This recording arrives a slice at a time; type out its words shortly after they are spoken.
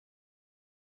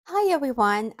Hi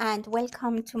everyone and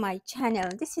welcome to my channel.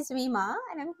 This is Rima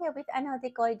and I'm here with another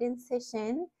guidance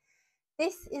session.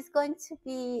 This is going to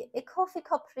be a coffee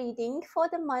cup reading for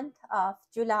the month of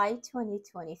July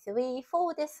 2023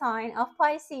 for the sign of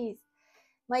Pisces.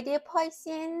 My dear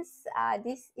Pisceans,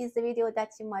 this is the video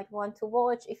that you might want to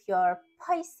watch if you're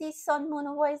Pisces Sun, Moon,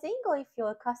 or Rising, or if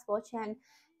you're a cusp watcher and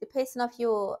the person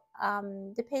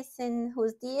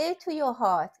who's dear to your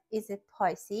heart is a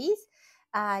Pisces.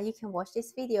 You can watch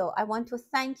this video. I want to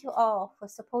thank you all for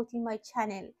supporting my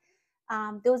channel.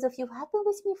 Those of you who have been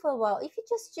with me for a while, if you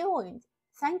just joined,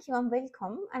 thank you and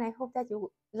welcome. And I hope that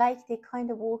you like the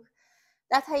kind of work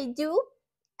that I do.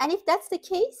 And if that's the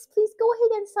case, please go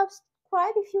ahead and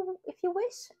subscribe if you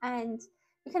wish. And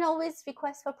you can always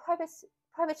request for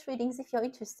private readings if you're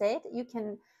interested. You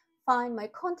can find my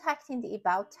contact in the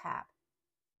About tab.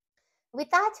 With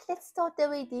that, let's start the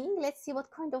reading. Let's see what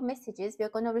kind of messages we're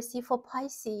going to receive for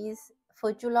Pisces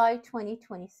for July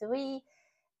 2023.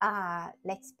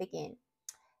 Let's begin.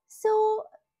 So,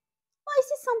 I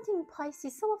see something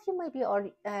Pisces. Some of you maybe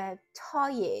are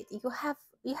tired.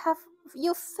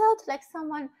 You felt like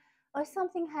someone or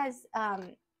something has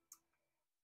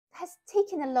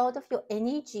taken a lot of your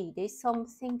energy. There's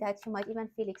something that you might even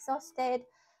feel exhausted.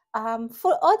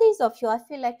 For others of you, I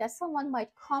feel like that someone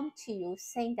might come to you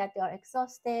saying that they are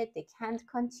exhausted, they can't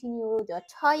continue, they're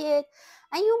tired,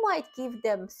 and you might give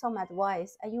them some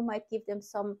advice and you might give them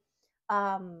some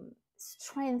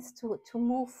strength to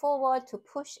move forward, to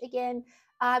push again.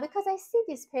 Because I see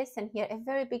this person here, a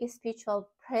very big spiritual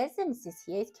presence is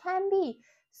here. It can be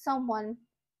someone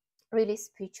really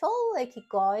spiritual, like a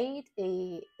guide,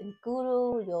 a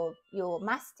guru, your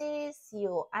masters,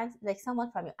 like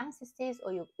someone from your ancestors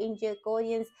or your angel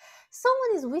guardians.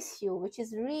 Someone is with you, which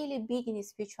is really big in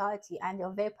spirituality, and they're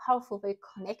very powerful, very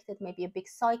connected, maybe a big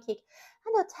psychic,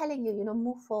 and they're telling you,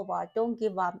 move forward, don't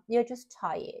give up. You're just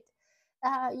tired.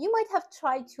 You might have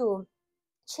tried to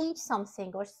change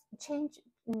something or change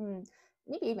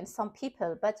maybe even some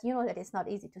people, but you know that it's not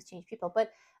easy to change people. But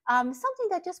something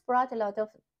that just brought a lot of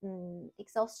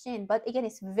exhaustion, but again,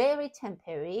 it's very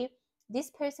temporary. This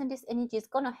person, this energy is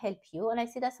gonna help you, and I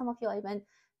see that some of you are even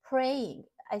praying.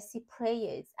 I see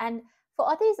prayers, and for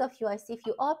others of you, I see if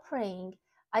you are praying,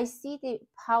 I see the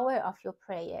power of your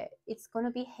prayer. It's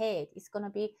gonna be heard. It's gonna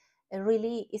be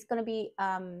really. It's gonna be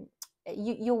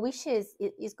your wishes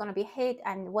is going to be heard,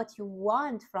 and what you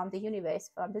want from the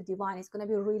universe, from the divine, is going to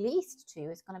be released to you.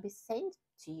 It's going to be sent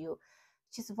to you,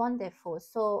 which is wonderful.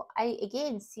 So I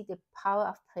again see the power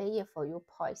of prayer for you,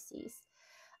 Pisces.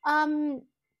 So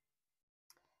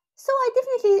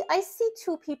I see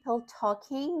two people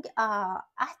talking at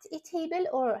a table,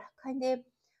 or kind of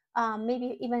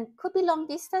maybe even could be long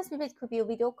distance. Maybe it could be a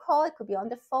video call. It could be on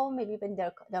the phone. Maybe even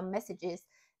their messages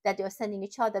that they're sending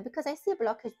each other, because I see a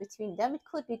blockage between them. It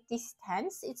could be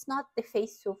distance. It's not the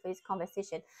face-to-face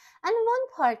conversation. And one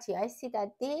party, I see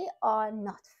that they are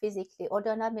not physically or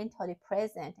they're not mentally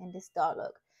present in this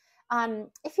dialogue.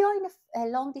 If you're in a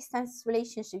long distance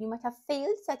relationship, you might have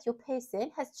felt that your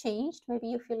person has changed. Maybe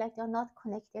you feel like you're not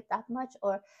connected that much,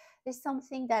 or there's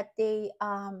something that you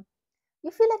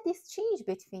feel like this change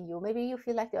between you. Maybe you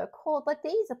feel like they're cold, but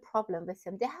there is a problem with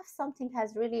them. They have something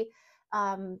has really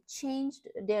changed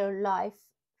their life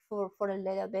for a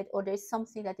little bit, or there's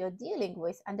something that they're dealing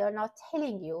with and they're not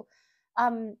telling you.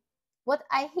 Um, what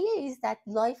I hear is that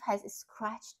life has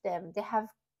scratched them. They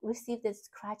have received the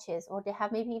scratches, or they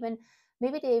have maybe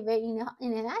they were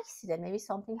in an accident. Maybe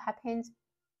something happened,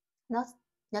 not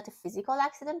not a physical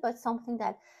accident, but something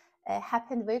that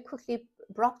happened very quickly,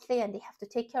 abruptly, and they have to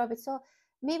take care of it. So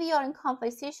maybe you're in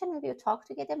conversation, maybe you talk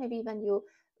together, maybe even you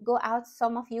go out.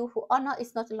 Some of you who are not,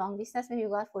 it's not a long distance, maybe you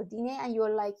go out for dinner and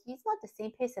you're like, he's not the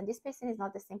same person, this person is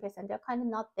not the same person. They're kind of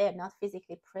not there, not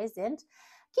physically present.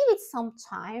 Give it some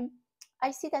time.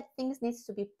 I see that things needs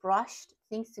to be brushed,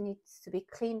 things needs to be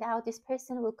cleaned out. This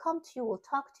person will come to you, will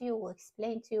talk to you, will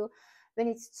explain to you when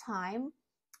it's time,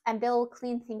 and they'll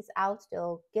clean things out.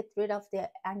 They'll get rid of the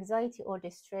anxiety or the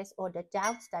stress or the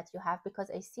doubts that you have, because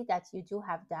I see that you do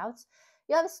have doubts.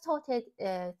 You have started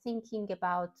thinking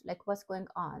about like what's going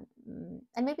on,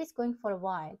 and maybe it's going for a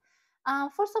while.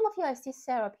 For some of you, I see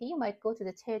therapy. You might go to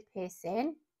the third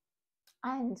person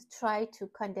and try to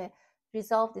kind of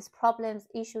resolve these problems,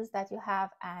 issues that you have.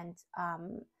 And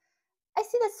I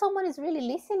see that someone is really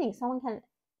listening. Someone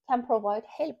can provide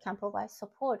help, can provide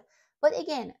support. But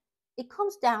again, it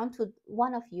comes down to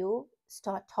one of you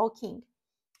start talking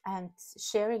and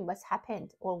sharing what's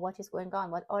happened or what is going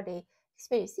on, what are they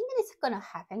experiencing, and it's gonna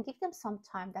happen. Give them some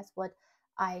time. That's what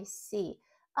I see.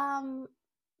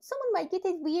 Someone might get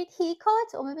a weird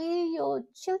haircut, or maybe your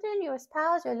children, your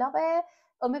spouse, your lover,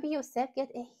 or maybe yourself get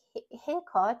a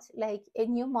haircut, like a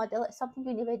new model, something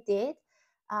you never did,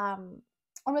 um,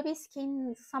 or maybe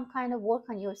skin, some kind of work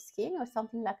on your skin or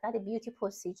something like that, a beauty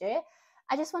procedure.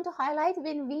 I just want to highlight,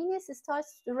 when Venus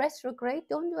starts to retrograde,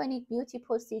 don't do any beauty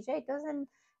procedure.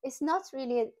 It's not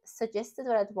really suggested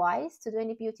or advised to do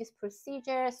any beauty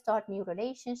procedure, start new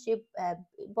relationship,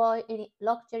 buy any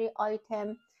luxury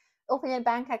item, open a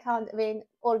bank account when,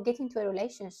 or get into a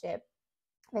relationship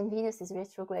when Venus is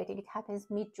retrograding. It happens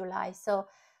mid-July, so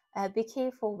be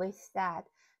careful with that.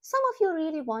 Some of you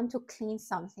really want to clean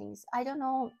some things. I don't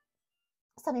know,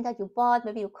 something that you bought,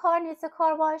 maybe your car needs a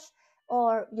car wash,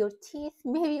 or your teeth,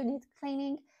 maybe you need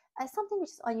cleaning, something which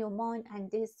is on your mind, and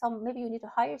there's some, maybe you need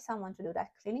to hire someone to do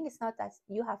that cleaning. It's not that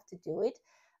you have to do it.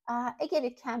 Again,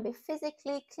 it can be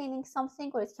physically cleaning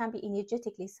something, or it can be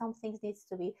energetically. Some things needs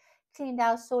to be cleaned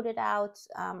out, sorted out,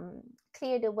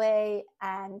 cleared away,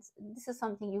 and this is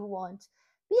something you want.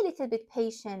 Be a little bit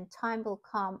patient. Time will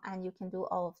come and you can do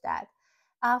all of that.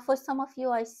 For some of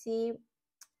you, I see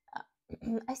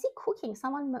I see cooking.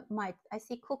 Someone might, I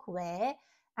see cookware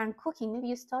and cooking. Maybe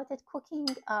you started cooking.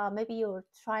 Maybe you're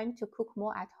trying to cook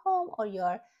more at home, or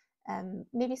you're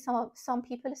maybe some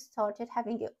people started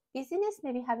having a business,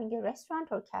 maybe having a restaurant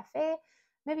or cafe.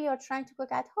 Maybe you're trying to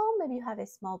cook at home. Maybe you have a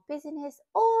small business,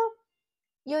 or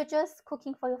you're just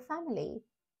cooking for your family.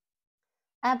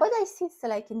 But I see it's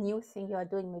like a new thing you're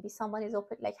doing. Maybe someone is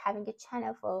open, like having a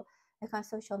channel for like on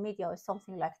social media or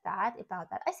something like that about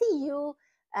that. I see you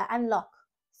and luck.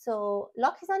 So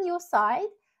luck is on your side,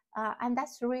 and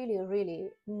that's really, really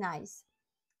nice.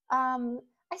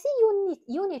 I see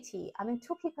unity. I mean,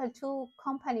 two people, two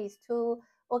companies, two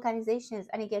organizations,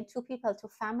 and again, two people, two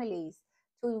families,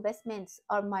 two investments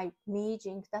are my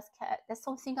merging. That's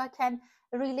something I can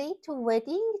relate to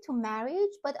wedding, to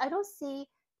marriage, but I don't see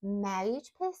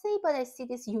marriage per se, but I see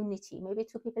this unity. Maybe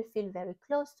two people feel very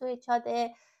close to each other,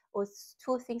 or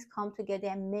two things come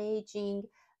together, merging.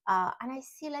 And I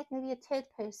see like maybe a third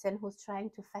person who's trying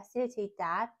to facilitate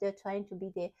that. They're trying to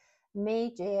be the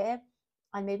major,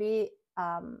 and maybe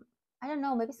I don't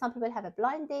know, maybe some people have a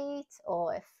blind date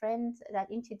or a friend that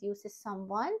introduces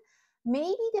someone.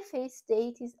 Maybe the first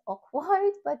date is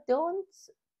awkward, but don't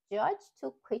judge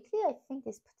too quickly. I think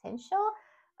there's potential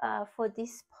for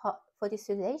this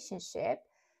relationship.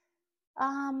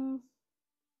 Um,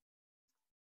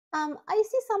 I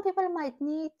see some people might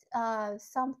need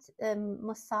some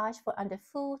massage for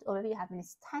underfoot, or maybe you have been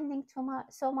standing too much,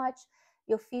 so much.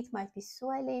 Your feet might be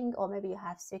swelling, or maybe you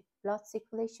have blood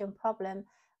circulation problem,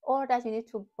 or that you need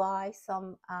to buy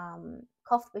some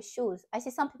comfortable shoes. I see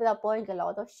some people are buying a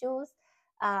lot of shoes,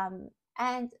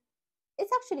 and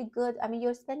it's actually good. I mean,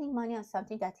 you're spending money on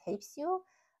something that helps you.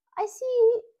 I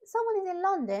see someone is in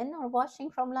London or watching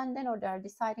from London, or they're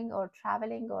deciding or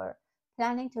traveling or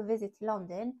planning to visit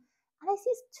London. And I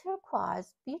see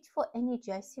turquoise, beautiful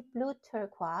energy. I see blue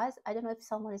turquoise. I don't know if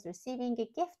someone is receiving a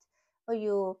gift, or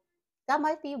you, that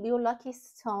might be your lucky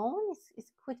stone. It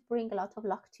could bring a lot of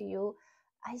luck to you.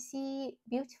 I see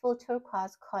beautiful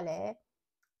turquoise color,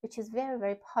 which is very,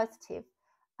 very positive.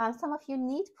 Some of you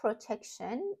need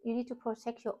protection. You need to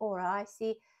protect your aura. I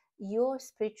see your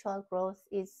spiritual growth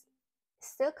is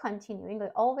still continuing. I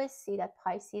always see that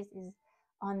Pisces is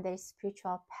on their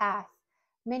spiritual path.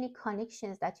 Many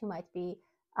connections that you might be.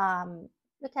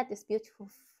 Look at this beautiful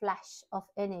flash of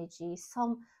energy.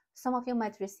 Some of you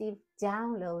might receive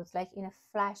downloads, like in a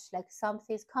flash, like some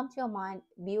things come to your mind.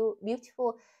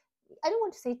 Beautiful. I don't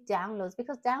want to say downloads,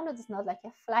 because download is not like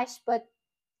a flash, but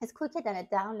it's quicker than a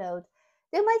download.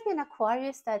 There might be an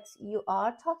Aquarius that you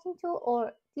are talking to,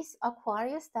 or this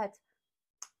Aquarius that,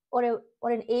 or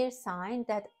an air sign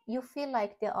that you feel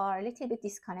like they are a little bit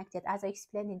disconnected, as I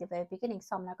explained in the very beginning,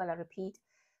 so I'm not gonna repeat.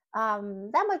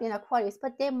 That might be an Aquarius,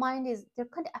 but their mind is, they're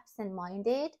kind of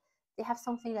absent-minded. They have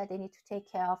something that they need to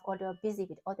take care of, or they're busy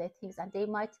with other things, and you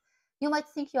might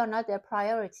think you are not their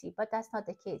priority, but that's not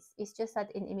the case. It's just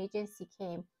that an emergency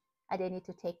came and they need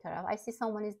to take care of. I see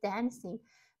someone is dancing,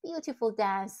 beautiful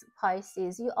dance,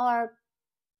 Pisces. You are,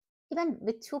 even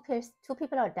with two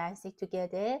people are dancing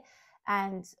together,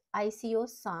 and I see your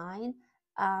sign.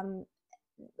 Um,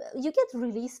 you get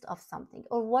released of something,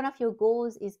 or one of your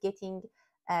goals is getting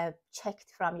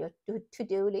checked from your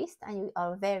to-do list, and you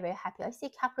are very, very happy. I see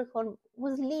Capricorn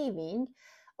was leaving,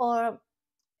 or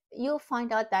you'll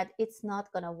find out that it's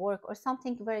not going to work, or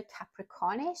something very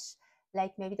Capricornish,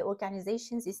 like maybe the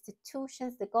organizations,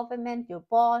 institutions, the government, your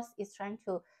boss is trying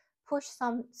to push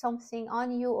something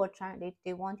on you, or trying,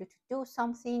 they want you to do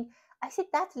something. I see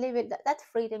that level, that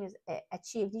freedom is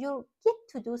achieved. You get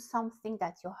to do something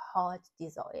that your heart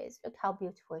desires. Look how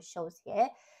beautiful it shows here.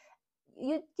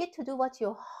 you get to do what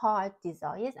your heart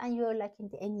desires, and you're like in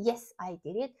the end, yes, I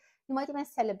did it. You might even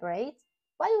celebrate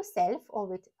by yourself or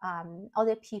with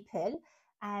other people,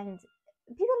 and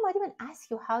people might even ask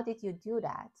you, how did you do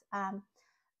that? I'm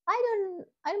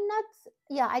not,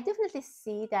 yeah, I definitely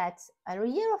see that a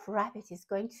year of rabbit is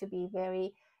going to be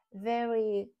very,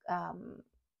 very,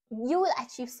 you will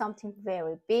achieve something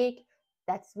very big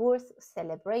that's worth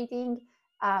celebrating.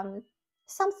 Um,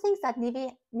 some things that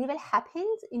never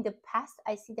happened in the past,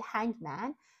 I see the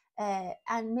hangman,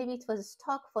 and maybe it was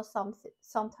stuck for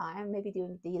some time, maybe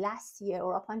during the last year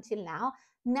or up until now.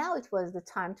 Now it was the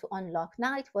time to unlock.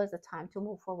 Now it was the time to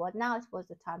move forward. Now it was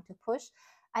the time to push.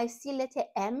 I see letter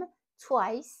M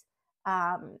twice,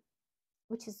 um,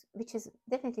 which is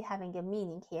definitely having a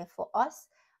meaning here for us.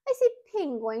 I see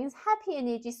penguins, happy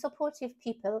energy, supportive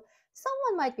people.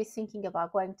 Someone might be thinking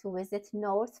about going to visit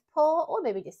North Pole or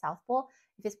maybe the South Pole,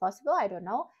 if it's possible. I don't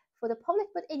know for the public,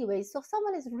 but anyway, so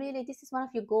someone is really, this is one of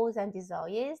your goals and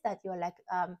desires that you're like,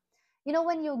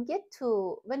 when you get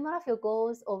to, when one of your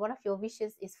goals or one of your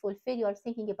wishes is fulfilled, you are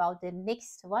thinking about the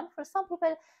next one. For some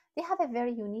people, they have a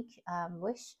very unique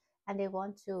wish, and they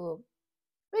want to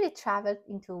really travel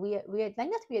into weird, like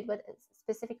not weird, but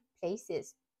specific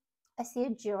places. I see a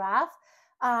giraffe,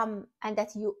 and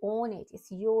that you own it.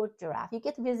 It's your giraffe. You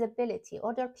get visibility,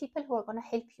 or there are people who are going to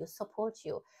help you, support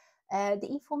you. The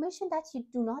information that you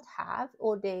do not have,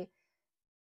 or the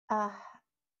uh,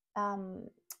 um,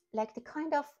 like the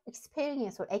kind of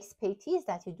experience or expertise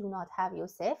that you do not have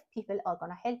yourself, people are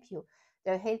going to help you.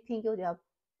 They're helping you. They are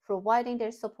providing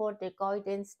their support, their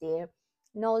guidance, their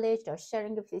knowledge. They're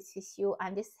sharing this with you,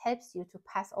 and this helps you to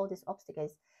pass all these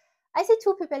obstacles. I see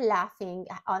two people laughing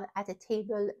at a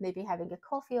table, maybe having a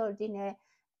coffee or dinner,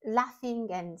 laughing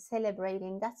and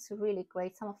celebrating. That's really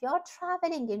great. Some of you are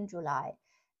traveling in July.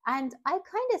 And I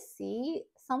kind of see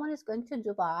someone is going to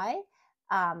Dubai.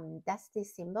 That's the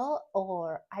symbol,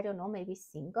 or I don't know, maybe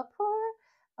Singapore,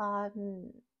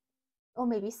 um, or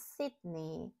maybe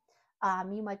Sydney.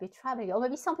 You might be traveling, or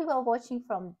maybe some people are watching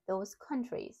from those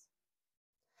countries.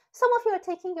 Some of you are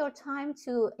taking your time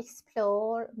to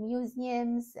explore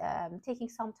museums, taking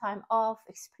some time off,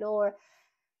 explore.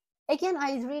 Again,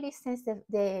 I really sense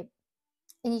the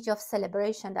image of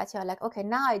celebration, that you're like, okay,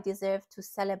 now I deserve to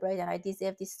celebrate, and I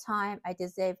deserve this time. I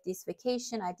deserve this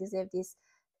vacation. I deserve this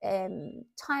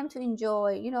time to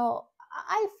enjoy.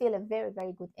 I feel a very,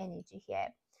 very good energy here.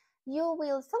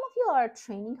 Some of you are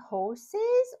training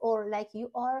horses, or like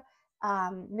you are,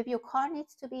 maybe your car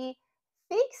needs to be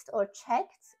fixed or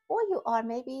checked, or you are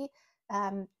maybe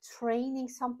training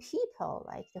some people,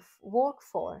 like the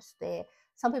workforce,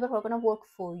 some people who are going to work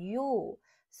for you.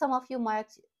 Some of you might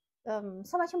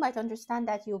understand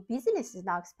that your business is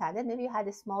now expanded. Maybe you had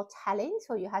a small talent,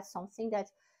 or you had something that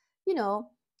you know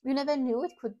you never knew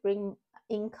it could bring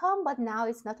income, but now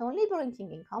it's not only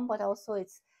bringing income, but also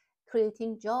it's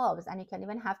creating jobs, and you can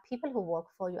even have people who work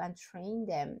for you and train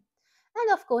them.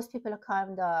 And of course, people are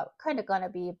kind of gonna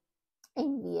be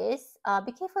envious.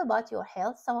 Be careful about your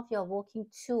health. Some of you are working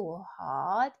too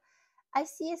hard. I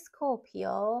see a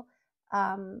Scorpio.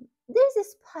 There's a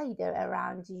spider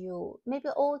around you. Maybe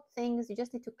old things you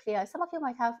just need to clear. Some of you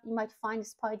might find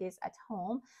spiders at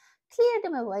home. Clear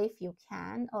them away if you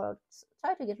can, or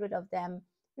try to get rid of them.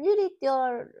 Really, they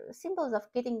are symbols of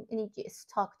getting energy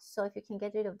stocked. So if you can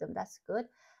get rid of them, that's good.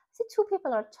 I see two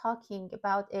people are talking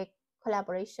about a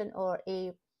collaboration or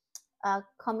a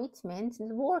commitment,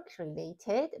 work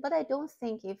related, but I don't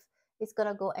think if it's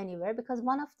gonna go anywhere, because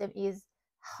one of them is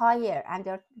higher, and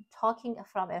they're talking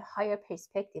from a higher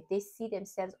perspective. They see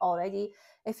themselves already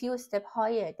a few steps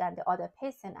higher than the other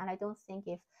person, and I don't think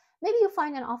if maybe you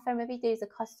find an offer, maybe there's a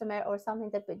customer or something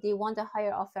that they want a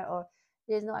higher offer, or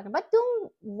there's no other. But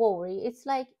don't worry, it's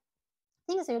like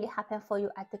things really happen for you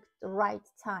at the right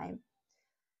time.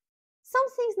 Some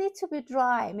things need to be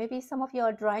dry. Maybe some of you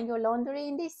are drying your laundry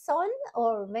in the sun,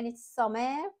 or when it's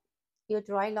summer, you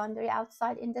dry laundry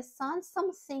outside in the sun.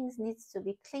 Some things needs to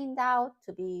be cleaned out,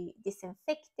 to be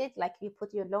disinfected, like you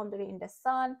put your laundry in the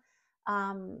sun,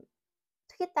 um,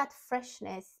 to get that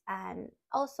freshness, and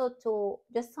also to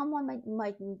just someone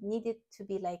might need it to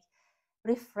be like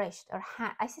refreshed, or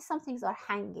I see some things are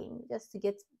hanging just to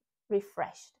get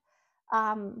refreshed.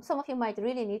 Some of you might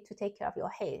really need to take care of your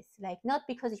health, like not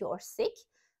because you are sick,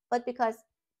 but because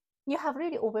you have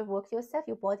really overworked yourself.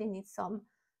 Your body needs some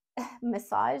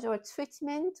massage or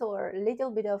treatment, or a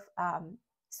little bit of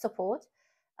support.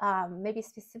 Maybe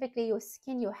specifically your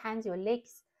skin, your hands, your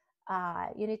legs.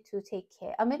 You need to take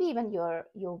care, or maybe even your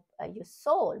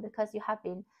soul, because you have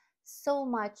been so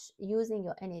much using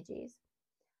your energies.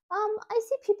 I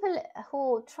see people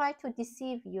who try to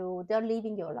deceive you. They're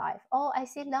leaving your life. Oh, I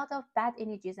see a lot of bad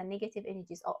energies and negative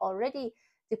energies are already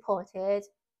deported.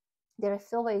 Their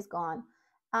leftover is gone.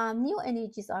 New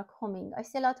energies are coming. I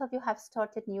see a lot of you have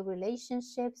started new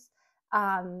relationships.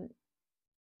 Um,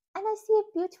 and I see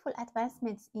beautiful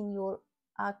advancements in your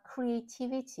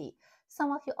creativity.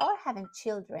 Some of you are having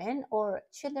children, or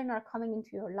children are coming into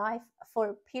your life for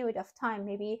a period of time.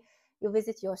 Maybe you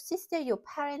visit your sister, your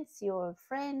parents, your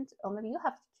friend, or maybe you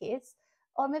have kids,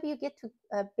 or maybe you get to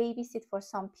babysit for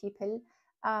some people.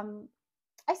 Um,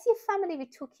 I see a family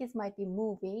with two kids might be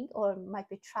moving or might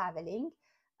be traveling.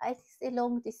 It's a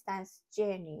long distance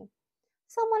journey.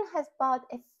 Someone has bought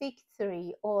a fig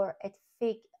tree or a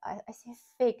fig, I say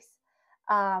figs,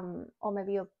 or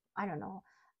maybe a, I don't know,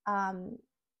 um,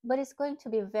 but it's going to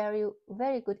be very,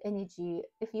 very good energy.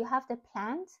 If you have the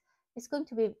plant, it's going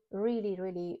to be really,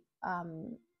 really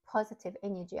positive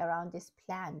energy around this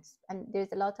plant. And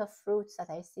there's a lot of fruits that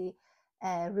I see,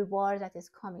 reward that is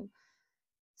coming.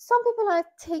 Some people are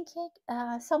taking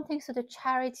some things to the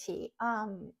charity.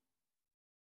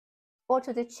 Or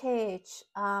to the church,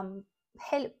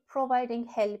 help, providing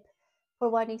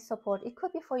support. It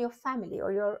could be for your family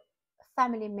or your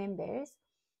family members.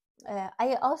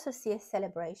 I also see a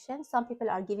celebration. Some people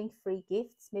are giving free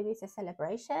gifts. Maybe it's a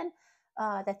celebration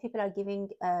that people are giving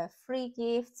free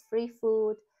gifts, free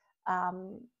food.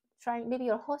 Um, Trying, maybe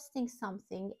you're hosting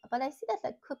something, but I see that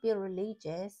like could be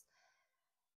religious.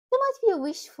 There might be a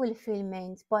wish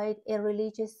fulfillment by a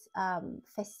religious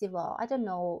festival. I don't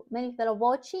know. Many people are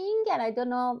watching, and I don't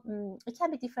know. It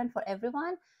can be different for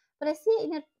everyone, but I see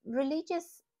in a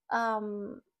religious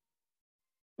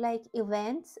like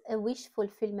event, a wish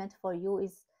fulfillment for you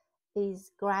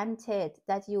is granted.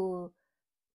 That you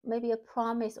maybe a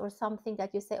promise or something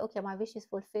that you say, okay, my wish is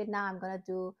fulfilled. Now I'm gonna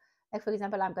do, like for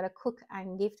example, I'm gonna cook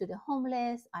and give to the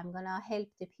homeless. I'm gonna help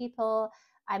the people.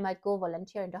 I might go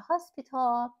volunteer in the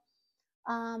hospital.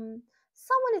 um,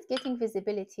 Someone is getting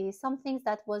visibility. Some things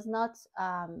that was not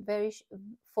very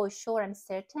for sure and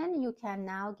certain, you can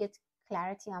now get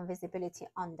clarity and visibility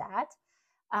on that,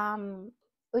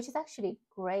 which is actually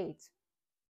great.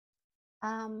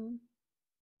 um,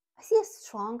 I see a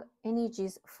strong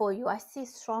energies for you. I see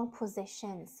strong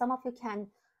positions. Some of you can,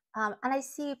 and I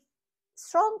see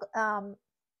strong,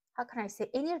 how can I say,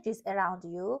 energies around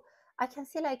you. I can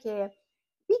see like a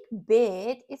big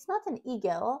bed. It's not an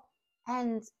eagle,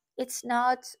 and it's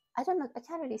not, I don't know, I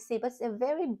can't really say, but it's a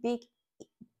very big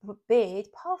bed,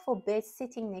 powerful bed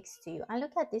sitting next to you. And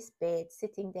look at this bed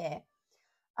sitting there.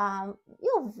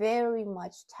 You're very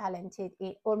much talented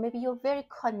in, or maybe you're very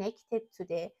connected to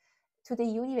the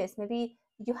universe. Maybe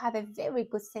you have a very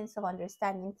good sense of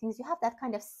understanding things. You have that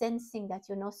kind of sensing that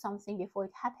you know something before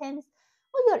it happens,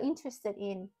 or you're interested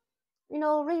in, you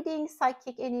know, reading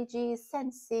psychic energies,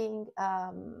 sensing,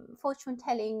 fortune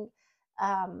telling,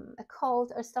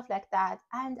 occult or stuff like that.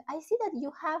 And I see that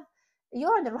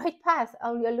you're on the right path,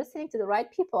 or you're listening to the right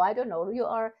people. I don't know, you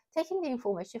are taking the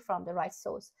information from the right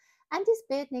source. And this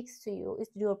bed next to you is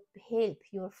your help,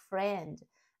 your friend.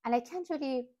 And I can't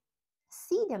really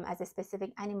see them as a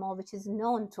specific animal which is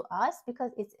known to us,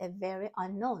 because it's a very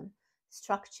unknown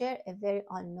structure, a very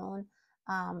unknown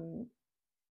um,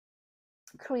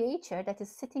 creature that is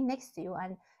sitting next to you.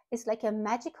 And it's like a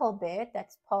magical bird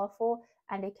that's powerful,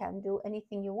 and they can do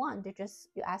anything you want. They just,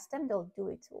 you ask them, they'll do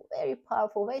it. Very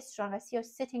powerful, very strong. As you're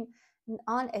sitting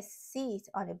on a seat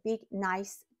on a big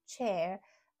nice chair,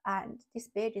 and this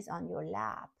bird is on your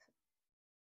lap.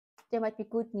 There might be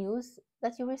good news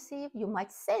that you receive. You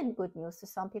might send good news to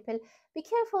some people. Be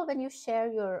careful when you share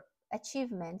your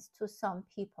achievements to some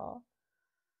people.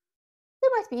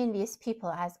 There might be envious people,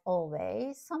 as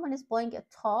always. Someone is buying a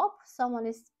top, someone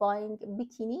is buying a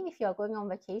bikini. If you are going on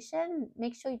vacation,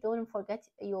 make sure you don't forget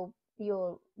your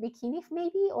bikini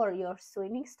maybe, or your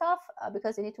swimming stuff,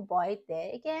 because you need to buy it there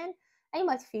again, and you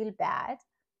might feel bad.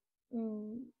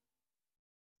 Mm,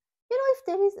 you know, if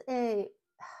there is a,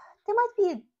 there might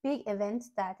be a big event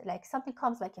that like something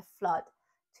comes like a flood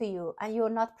to you, and you're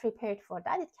not prepared for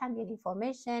that. It can be an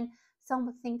information,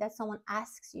 something that someone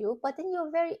asks you, but then you're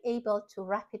very able to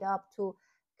wrap it up, to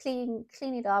clean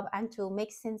it up, and to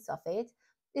make sense of it.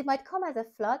 It might come as a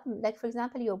flood. Like for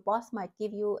example, your boss might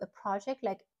give you a project,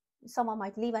 like someone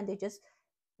might leave and they just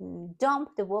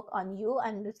dump the work on you,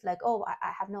 and it's like, oh,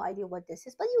 I have no idea what this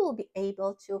is. But you will be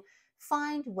able to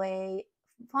find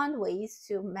ways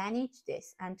to manage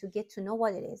this and to get to know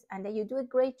what it is. And then you do a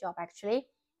great job actually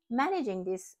managing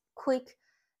this quick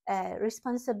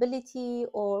responsibility,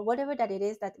 or whatever that it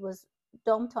is that was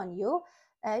dumped on you.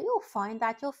 You'll find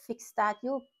that, you'll fix that,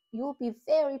 you'll be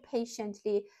very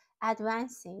patiently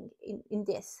advancing in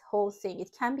this whole thing. It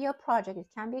can be a project, it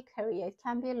can be a career, it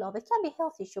can be love, it can be a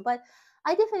health issue. But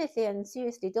I definitely and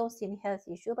seriously don't see any health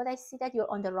issue, but I see that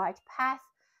you're on the right path.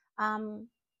 um,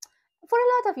 for a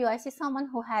lot of you, I see someone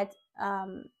who had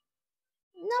um,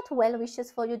 not well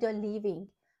wishes for you, they're leaving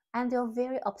and they're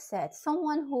very upset.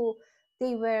 Someone who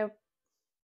they were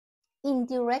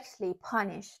indirectly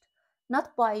punished,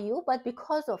 not by you, but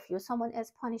because of you, someone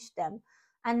else punished them.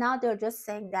 And now they're just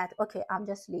saying that, okay, I'm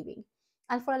just leaving.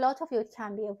 And for a lot of you, it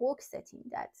can be a work setting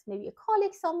that maybe a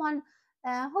colleague, someone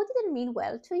who didn't mean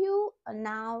well to you, and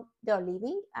now they're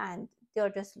leaving and they're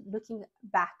just looking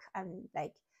back and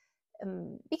like,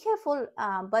 be careful.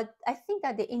 But I think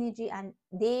that the energy and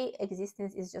their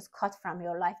existence is just cut from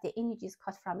your life. The energy is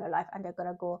cut from your life and they're going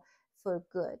to go for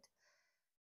good.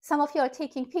 Some of you are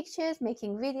taking pictures,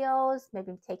 making videos,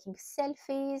 maybe taking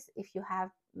selfies. If you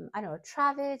have, I don't know,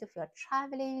 traveled, if you're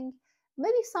traveling,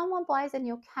 maybe someone buys a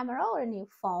new camera or a new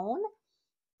phone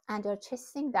and you're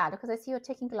chasing that because I see you're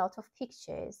taking a lot of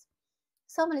pictures.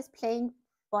 Someone is playing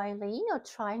violin or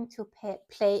trying to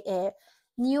play a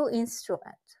new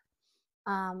instrument.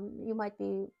 You might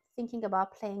be thinking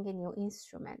about playing a new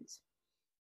instrument.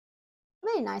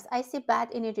 Very nice. I see bad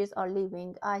energies are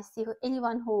leaving. I see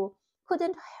anyone who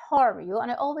couldn't harm you.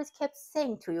 And I always kept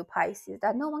saying to you, Pisces,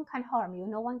 that no one can harm you,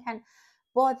 no one can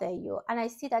bother you. And I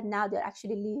see that now they're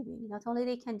actually leaving. Not only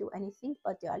they can do anything,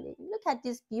 but they are leaving. Look at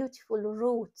these beautiful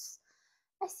roots.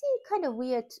 I see a kind of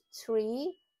weird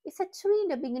tree. It's a tree in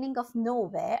the beginning of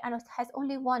nowhere and it has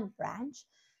only one branch.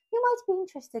 You might be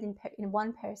interested in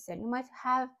one person. You might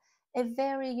have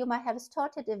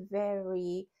started a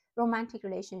very romantic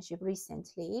relationship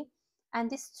recently, and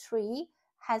this tree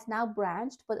has now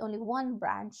branched, but only one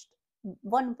branch,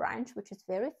 which is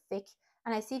very thick.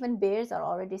 And I see even bears are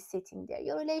already sitting there.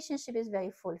 Your relationship is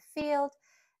very fulfilled,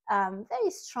 very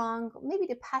strong. Maybe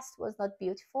the past was not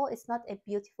beautiful. It's not a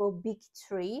beautiful big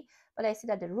tree, but I see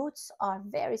that the roots are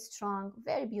very strong,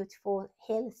 very beautiful,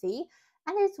 healthy,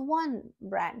 and it's one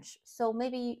branch. So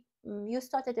maybe you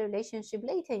started a relationship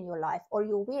later in your life, or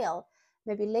you will,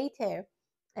 maybe later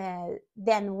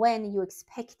than when you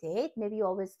expected. Maybe you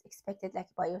always expected like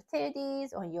by your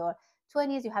 30s or your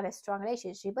 20s you have a strong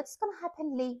relationship, but it's going to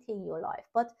happen later in your life.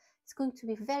 But it's going to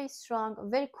be very strong,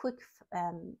 very quick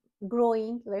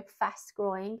growing, very fast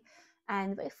growing,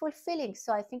 and very fulfilling.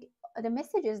 So I think the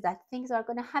message is that things are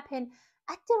going to happen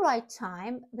at the right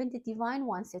time when the divine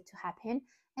wants it to happen.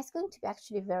 It's going to be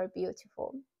actually very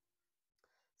beautiful.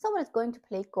 Someone is going to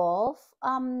play golf.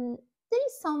 There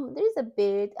is a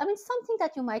bit, I mean, something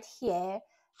that you might hear.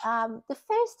 The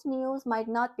first news might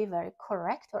not be very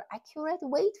correct or accurate.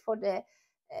 Wait for the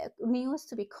news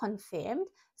to be confirmed.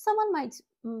 Someone might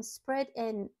spread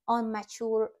an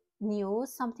unmature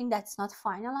news, something that's not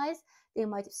finalized. They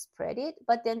might spread it,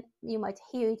 but then you might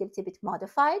hear it a little bit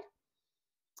modified.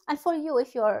 And for you,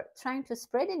 if you're trying to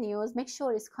spread the news, make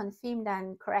sure it's confirmed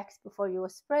and correct before you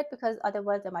spread, because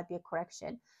otherwise there might be a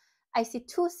correction. I see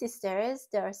two sisters.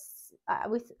 There's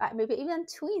with maybe even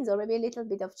twins or maybe a little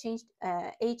bit of changed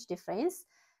age difference.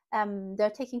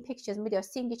 They're taking pictures. Maybe they're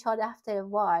seeing each other after a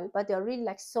while, but they're really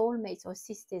like soulmates or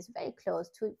sisters, very close,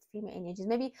 two female energies.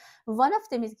 Maybe one of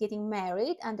them is getting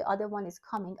married and the other one is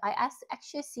coming. I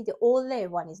actually see the older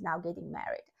one is now getting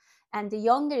married and the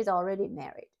younger is already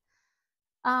married.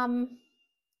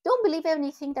 Don't believe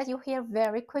anything that you hear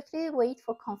very quickly. Wait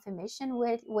for confirmation.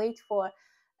 Wait for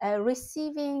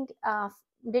receiving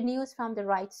the news from the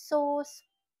right source.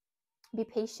 Be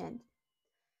patient.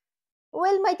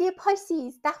 Well, my dear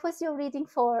Pisces, that was your reading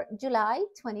for July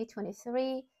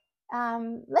 2023. Let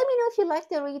me know if you like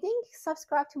the reading.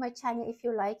 Subscribe to my channel if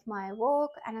you like my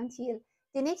work. And until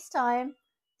the next time,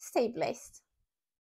 stay blessed.